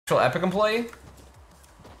Epic employee?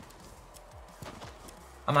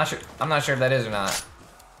 I'm not sure if that is or not.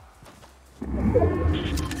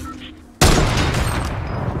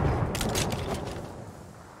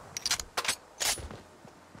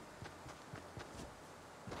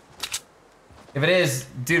 If it is,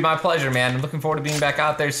 dude, my pleasure, man. I'm looking forward to being back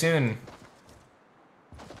out there soon.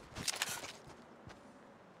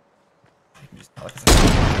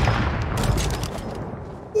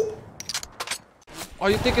 Oh,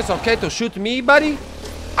 you think it's okay to shoot me, buddy?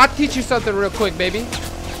 I'll teach you something real quick, baby.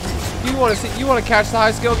 You want to catch the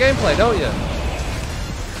high skill gameplay, don't you?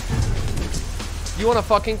 You want to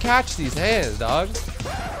fucking catch these hands, dog.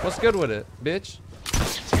 What's good with it, bitch?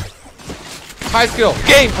 High skill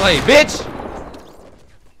gameplay, bitch.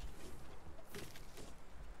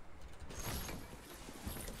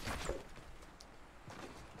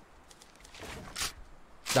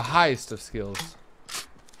 The highest of skills.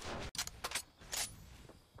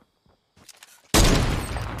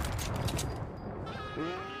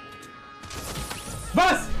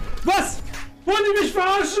 Was? Was? Wollen die mich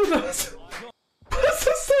verarschen oder was? Was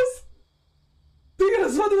ist das? Digga,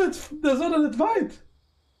 das war doch nicht weit.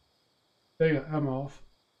 Digga, hör mal auf.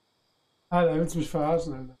 Alter, willst du mich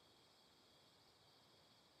verarschen, Alter?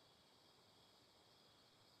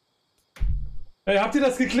 Hey, habt ihr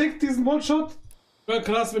das geklickt, diesen One-Shot? Wäre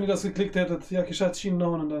krass, wenn ihr das geklickt hättet. Ja, gescheit Schienen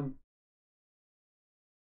und dann.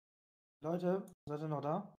 Leute, seid ihr noch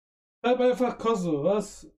da? Schreib einfach Koso,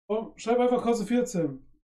 was? Oh, schreib einfach Koso 14.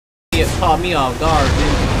 It caught me off guard,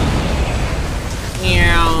 dude.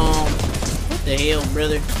 Meow. What the hell,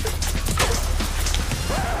 brother?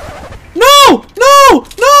 No! No!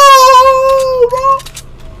 No! Bro!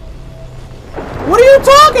 What are you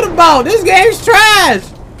talking about? This game's trash!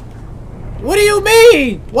 What do you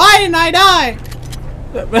mean? Why didn't I die?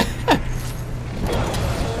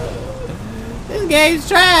 This game's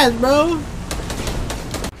trash, bro.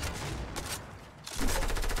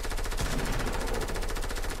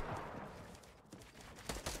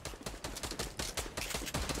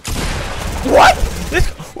 What? This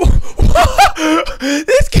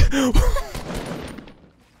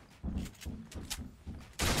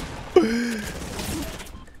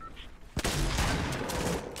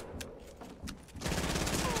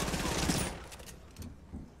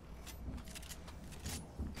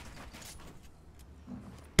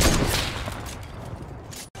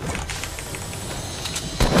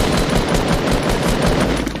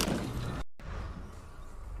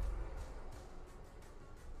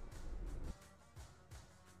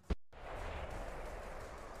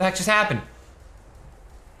The heck just happened?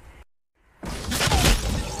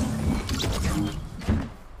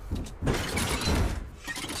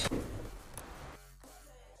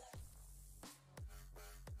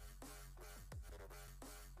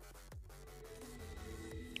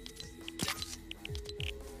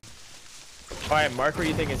 Alright, mark where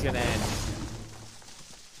you think it's gonna end.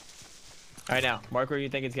 Alright now, mark where you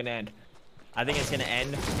think it's gonna end. I think it's gonna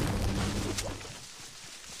end.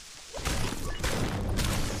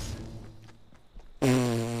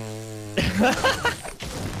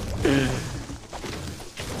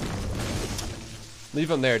 Leave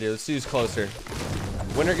him there, dude. Let's see who's closer.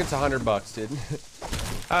 Winner gets $100, dude.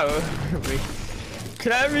 Oh,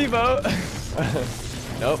 can I revote?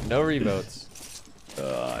 Nope, no revotes.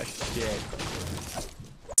 Oh shit.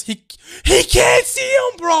 He can't see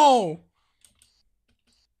him, bro.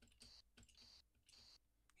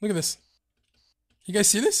 Look at this. You guys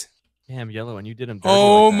see this? Damn, Yellow, and you did him dirty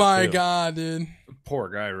Oh like that, my too. god, dude. Poor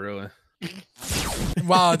guy, really.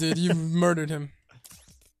 Wow, dude, you murdered him.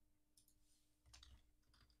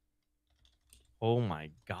 Oh my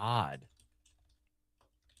god.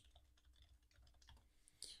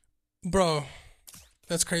 Bro,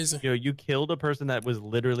 that's crazy. Yo, you killed a person that was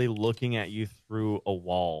literally looking at you through a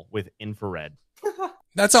wall with infrared.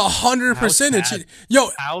 That's 100% a cheat. Yo,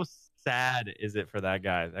 how sad is it for that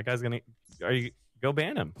guy? That guy's gonna. Are you go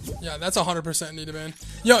ban him? Yeah, that's 100% need to ban.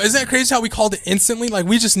 Yo, isn't that crazy how we called it instantly? Like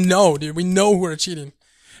we just know, dude. We know who are cheating.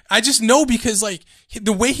 I just know because like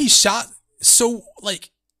the way he shot, so like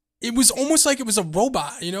it was almost like it was a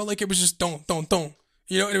robot. You know, like it was just don't.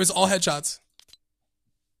 You know, and it was all headshots.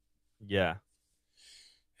 Yeah.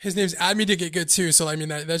 His name's Admi to get good too, so I mean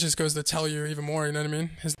that just goes to tell you even more. You know what I mean?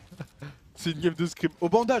 C'est une game de script. Au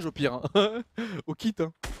bandage au pire. Hein. Au kit.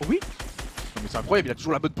 Hein. Oui. Non mais c'est incroyable, il a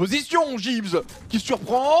toujours la bonne position, Gibbs. Qui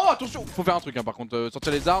surprend. Attention, faut faire un truc hein, par contre,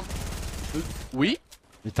 sortir les armes. Oui.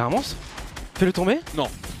 Mais t'es un monstre? Fais-le tomber? Non.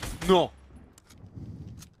 Non.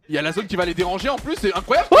 Il y a la zone qui va les déranger en plus, c'est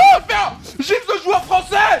incroyable. Oh, faire Gibbs le joueur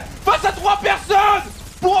français face à 3 personnes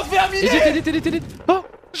pour en terminer. Edit. Oh.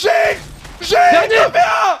 Gibbs,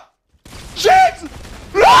 2v1.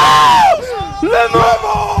 Le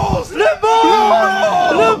monde. Le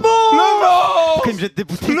monde. Le monde. Après, il me jette des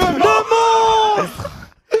bouteilles. Le monde.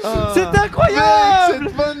 C'est incroyable.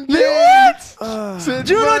 Cette bonne game. C'est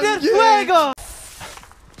Julo del Fuego.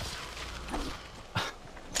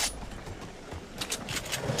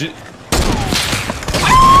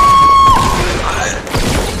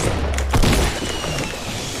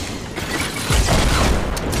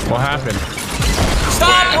 What happened?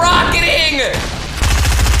 Stop rocketing!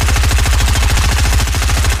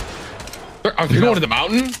 Are they going to the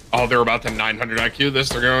mountain? Oh, they're about to 900 IQ this.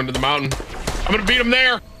 They're going to the mountain. I'm gonna beat them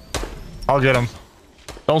there. I'll get them.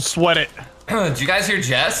 Don't sweat it. Did you guys hear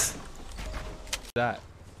Jess? That.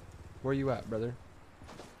 Where you at, brother?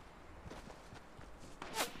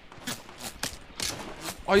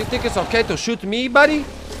 Oh, you think it's okay to shoot me, buddy?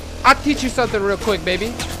 I'll teach you something real quick,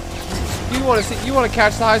 baby. You want to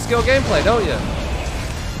catch the high skill gameplay, don't you?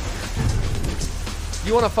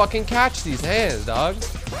 You want to fucking catch these hands, dog.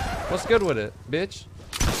 What's good with it, bitch?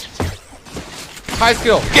 High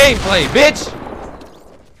skill gameplay, bitch.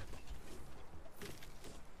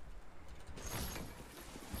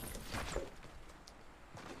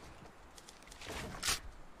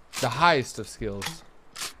 The highest of skills.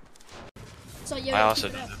 So yeah, I also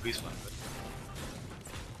did the police one.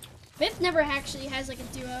 Biff never actually has like a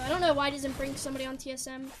duo. I don't know why he doesn't bring somebody on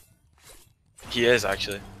TSM. He is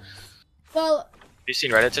actually. Well. Have you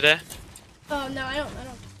seen Reddit today? Oh no, I don't.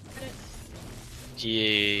 Reddit.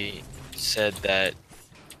 He said that,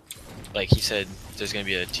 like he said, there's gonna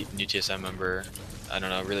be a new TSM member. I don't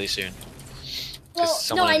know, really soon. Well,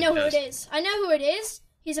 no, I know who it is. I know who it is.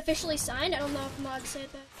 He's officially signed. I don't know if Mod said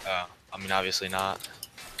that. Oh, I mean, obviously not.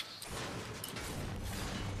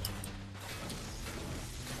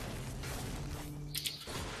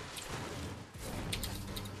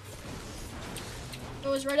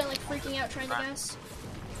 Or was Reddit like freaking out trying to guess?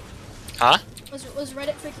 Huh? Was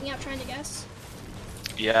Reddit freaking out trying to guess?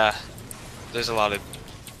 Yeah. There's a lot of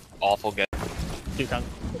awful guesses.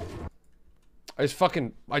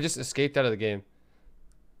 I just escaped out of the game.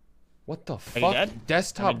 What the fuck? Are you dead?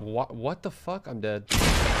 Desktop, what the fuck? I'm dead.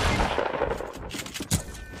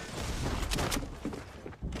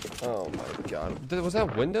 Oh my god. Was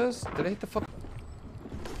that Windows? Did I hit the fuck?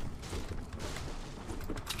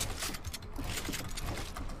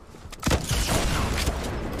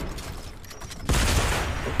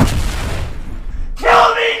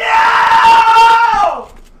 Kill me now!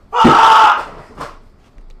 Ah!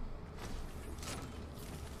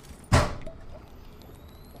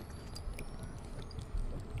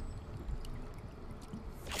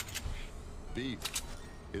 Beef.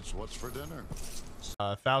 It's what's for dinner.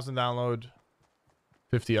 1,000 download,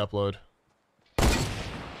 50 upload.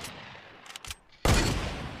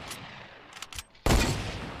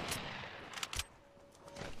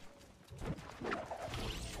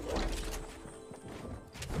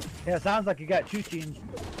 Yeah, sounds like you got two teams.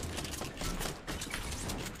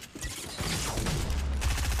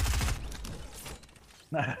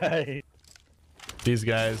 Nice. These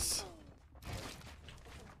guys.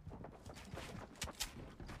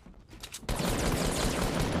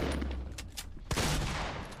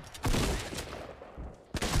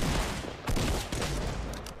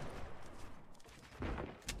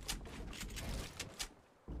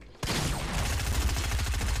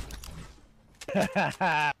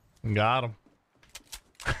 Got him.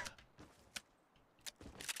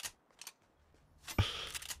 I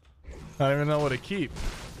don't even know what to keep.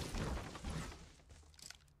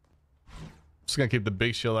 Just gonna keep the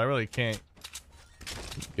big shield. I really can't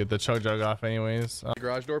get the chug jug off anyways.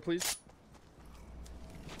 Garage door, please.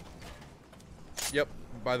 Yep,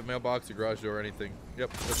 by the mailbox, your garage door, anything.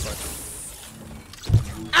 Yep, that's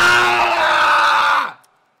fine. Ah!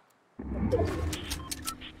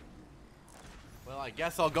 Well, I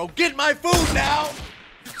guess I'll go get my food now.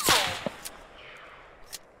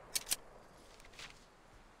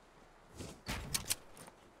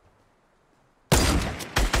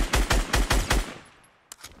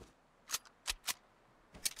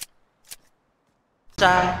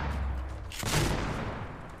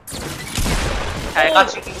 잘 가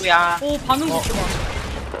친구야. 오 반응 좋지 마.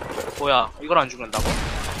 뭐야 이걸 안 죽는다고?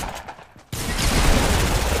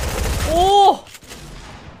 오.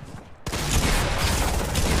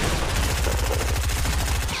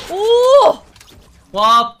 오.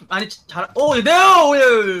 와 아니 잘. 오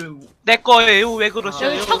네요. 내 거예요 왜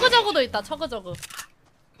그러셔요? 여기 처그저그도 있다. 처그저그.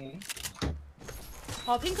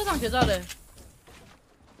 아 핑크상 개 잘해.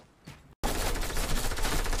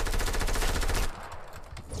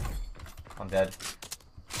 I'm dead.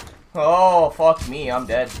 Oh, fuck me, I'm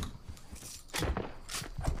dead.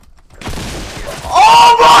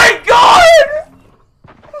 Oh my